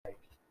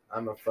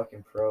I'm a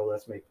fucking pro.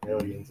 Let's make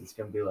millions. It's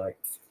gonna be like,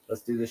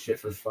 let's do this shit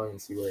for fun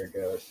and see where it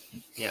goes.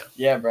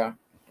 Yeah, bro.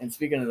 And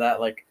speaking of that,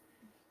 like,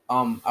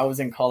 I was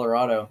in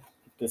Colorado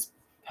this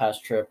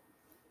past trip.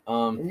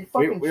 And you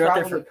fucking we were out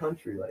there travel the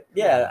country, like.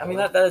 Yeah, I mean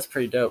that is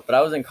pretty dope. But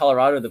I was in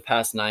Colorado the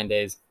past 9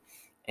 days,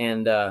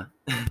 and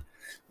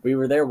we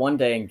were there one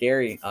day, and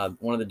Gary,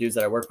 one of the dudes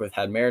that I work with,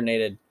 had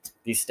marinated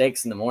these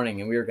steaks in the morning,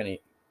 and we were gonna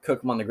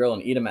cook them on the grill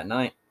and eat them at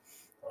night.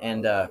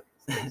 And the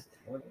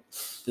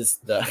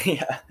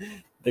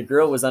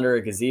grill was under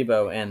a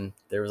gazebo, and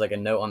there was like a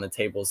note on the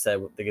table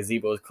said the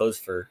gazebo was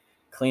closed for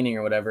cleaning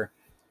or whatever.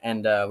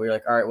 And we were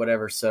like, all right,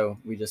 whatever. So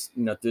we just,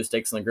 threw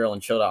steaks on the grill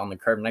and chilled out on the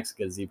curb next to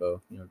the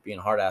gazebo, being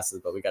hard asses,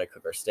 but we got to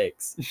cook our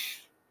steaks.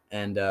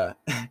 And I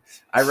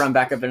run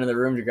back up into the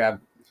room to grab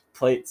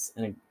plates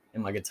and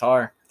my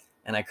guitar.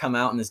 And I come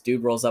out, and this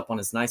dude rolls up on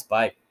his nice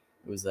bike.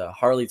 It was a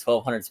Harley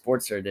 1200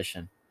 Sportster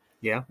Edition.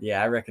 Yeah?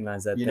 Yeah, I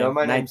recognize that You thing. know,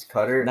 my name's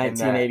Cutter.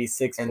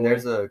 1986. And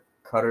there's a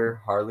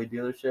Cutter Harley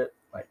dealership.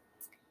 Like,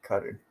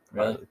 Cutter.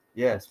 Really? Harley.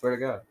 Yeah, swear to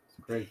God.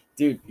 It's crazy.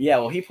 Dude, yeah,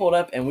 well, he pulled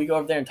up, and we go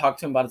over there and talk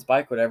to him about his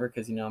bike, whatever,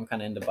 because, I'm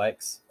kind of into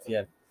bikes.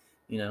 Yeah,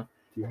 You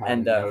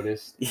haven't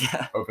noticed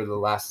yeah. over the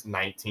last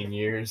 19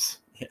 years.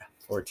 Yeah,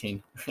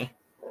 14.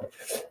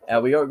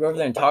 We go over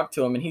there and talk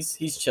to him, and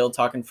he's chilled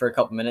talking for a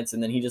couple minutes,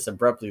 and then he just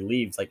abruptly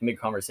leaves, like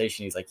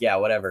mid-conversation. He's like, yeah,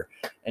 whatever,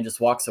 and just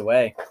walks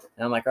away.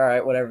 And I'm like, all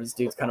right, whatever, this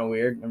dude's kind of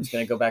weird. I'm just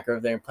going to go back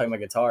over there and play my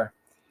guitar.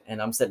 And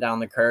I'm sitting down on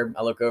the curb.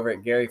 I look over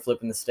at Gary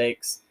flipping the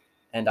steaks,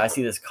 and I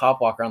see this cop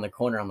walk around the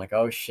corner. I'm like,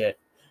 oh, shit.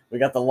 We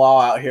got the law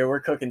out here.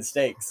 We're cooking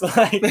steaks.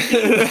 like,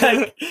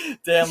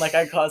 damn, like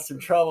I caused some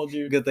trouble,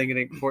 dude. Good thing it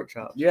ain't pork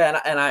chop. Yeah,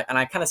 and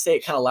I kind of say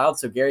it kind of loud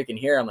so Gary can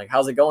hear. I'm like,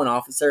 how's it going,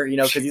 officer?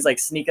 Because he's like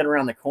sneaking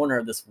around the corner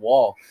of this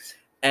wall.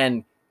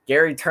 And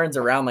Gary turns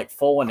around like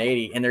full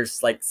 180, and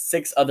there's like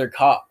 6 other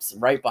cops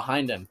right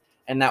behind him.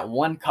 And that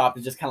one cop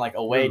is just kind of like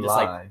away, just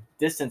like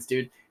distance,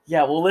 dude.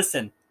 Yeah, well,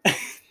 listen.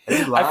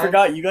 I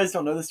forgot. You guys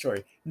don't know the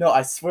story. No,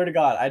 I swear to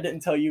God, I didn't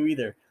tell you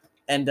either.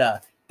 And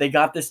they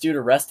got this dude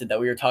arrested that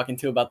we were talking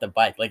to about the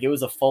bike. Like, it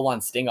was a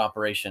full-on sting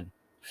operation.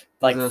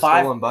 Like,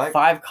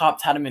 five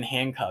cops had him in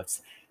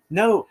handcuffs.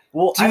 No,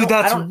 well, dude,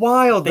 that's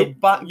wild. The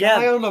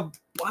guy on a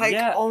bike.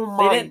 Yeah, oh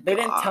my God. They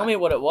didn't tell me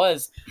what it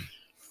was,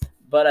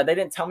 but they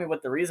didn't tell me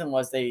what the reason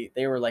was. They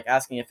were like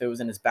asking if it was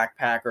in his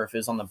backpack or if it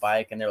was on the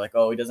bike, and they're like,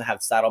 oh, he doesn't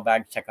have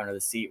saddlebag. Check under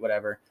the seat,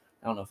 whatever.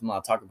 I don't know if I'm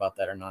allowed to talk about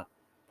that or not.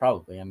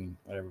 Probably. I mean,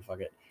 whatever.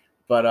 Fuck it.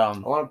 But I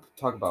want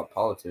to talk about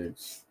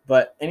politics.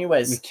 But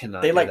anyways,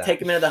 they like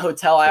take him into the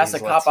hotel. I asked the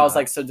cop. I was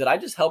like, so did I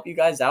just help you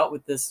guys out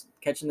with this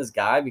catching this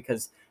guy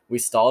because we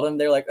stalled him?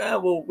 They're like,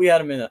 well, we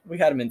had him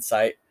in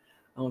sight.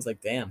 I was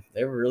like, damn,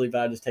 they were really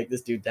bad to just take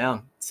this dude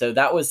down. So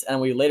that was, and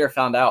we later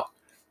found out.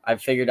 I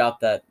figured out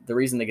that the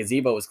reason the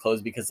gazebo was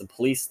closed because the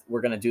police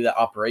were going to do that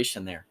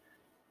operation there.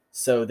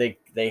 So they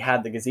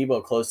had the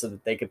gazebo closed so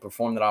that they could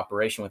perform that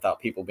operation without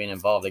people being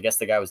involved. I guess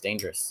the guy was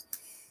dangerous.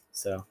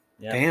 So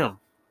yeah. Damn.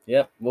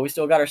 Yep. Well, we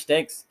still got our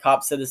steaks.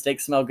 Cops said the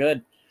steaks smell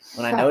good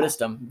when I noticed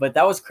them. But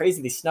that was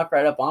crazy. They snuck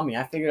right up on me.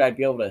 I figured I'd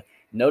be able to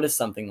notice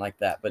something like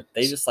that, but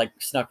they just like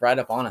snuck right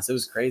up on us. It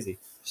was crazy.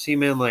 See,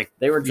 man, like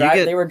they were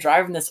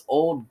driving this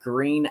old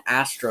green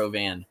Astro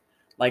van,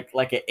 like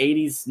an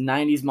 80s,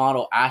 90s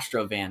model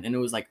Astro van, and it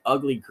was like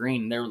ugly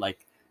green. They were like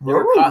they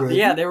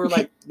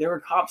were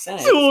cops in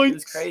it. It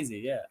was crazy.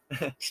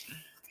 Yeah.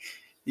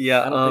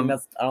 Yeah. I don't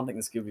think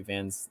the Scooby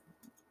van's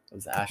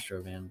was the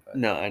Astro van. But.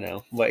 No, I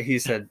know. But he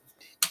said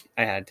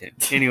I had to.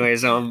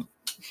 Anyways,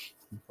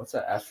 what's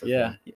that Astro? Yeah. Van?